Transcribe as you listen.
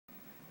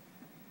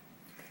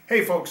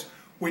Hey folks,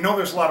 we know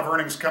there's a lot of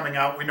earnings coming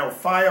out. We know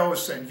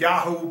FiOS and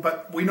Yahoo,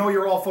 but we know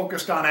you're all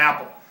focused on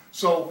Apple.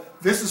 So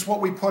this is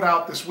what we put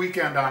out this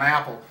weekend on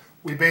Apple.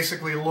 We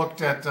basically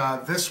looked at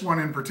this one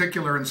in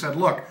particular and said,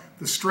 look,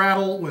 the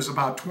straddle was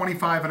about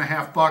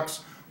 25.5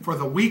 bucks for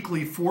the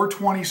weekly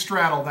 420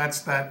 straddle.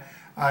 That's that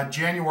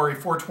January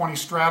 420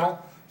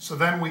 straddle. So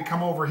then we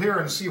come over here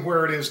and see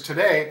where it is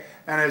today,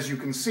 and as you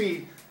can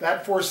see,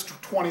 that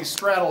 420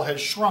 straddle has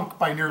shrunk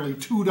by nearly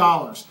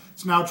 $2.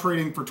 It's now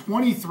trading for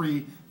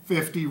 $23.50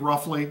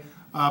 roughly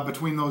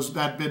between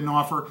that bid and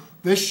offer.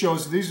 This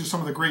shows, these are some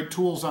of the great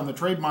tools on the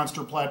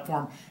TradeMonster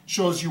platform,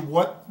 shows you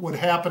what would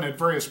happen at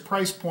various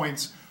price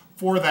points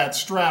for that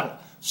straddle.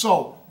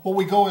 So what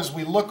we go is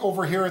we look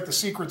over here at the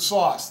secret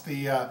sauce,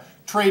 the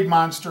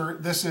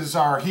TradeMonster. This is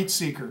our heat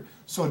seeker.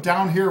 So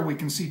down here we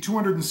can see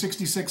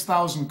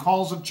 266,000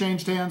 calls have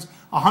changed hands,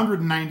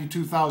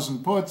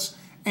 192,000 puts,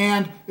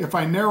 and if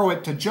I narrow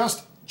it to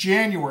just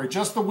January,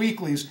 just the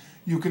weeklies,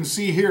 you can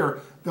see here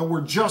that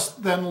we're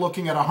just then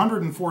looking at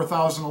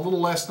 104,000, a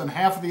little less than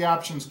half of the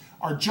options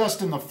are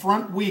just in the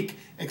front week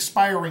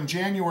expiring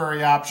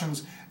January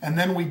options, and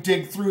then we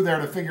dig through there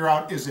to figure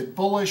out is it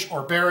bullish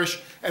or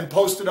bearish and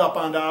post it up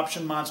onto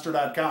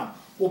OptionMonster.com.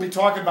 We'll be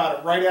talking about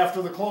it right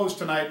after the close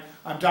tonight.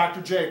 I'm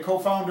Dr. J,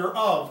 co-founder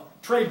of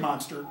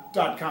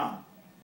TradeMonster.com.